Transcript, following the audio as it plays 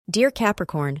Dear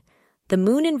Capricorn, the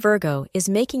moon in Virgo is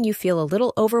making you feel a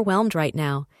little overwhelmed right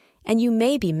now, and you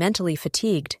may be mentally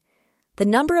fatigued. The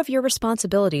number of your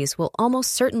responsibilities will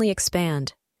almost certainly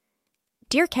expand.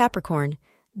 Dear Capricorn,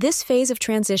 this phase of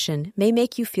transition may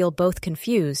make you feel both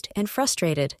confused and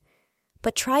frustrated.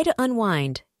 But try to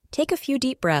unwind, take a few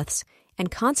deep breaths, and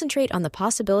concentrate on the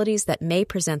possibilities that may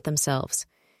present themselves.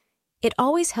 It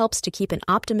always helps to keep an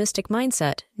optimistic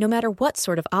mindset no matter what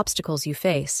sort of obstacles you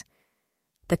face.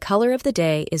 The color of the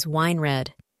day is wine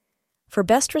red. For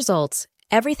best results,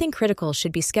 everything critical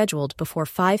should be scheduled before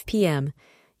 5 p.m.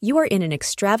 You are in an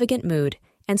extravagant mood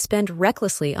and spend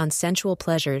recklessly on sensual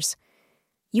pleasures.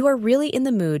 You are really in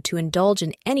the mood to indulge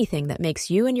in anything that makes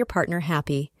you and your partner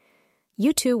happy.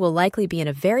 You two will likely be in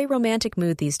a very romantic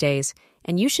mood these days,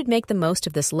 and you should make the most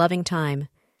of this loving time.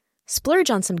 Splurge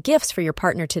on some gifts for your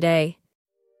partner today.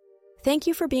 Thank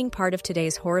you for being part of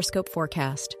today's horoscope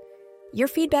forecast. Your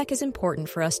feedback is important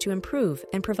for us to improve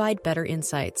and provide better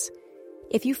insights.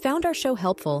 If you found our show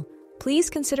helpful, please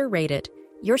consider rate it.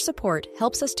 Your support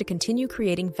helps us to continue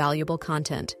creating valuable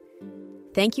content.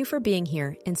 Thank you for being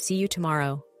here, and see you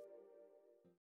tomorrow.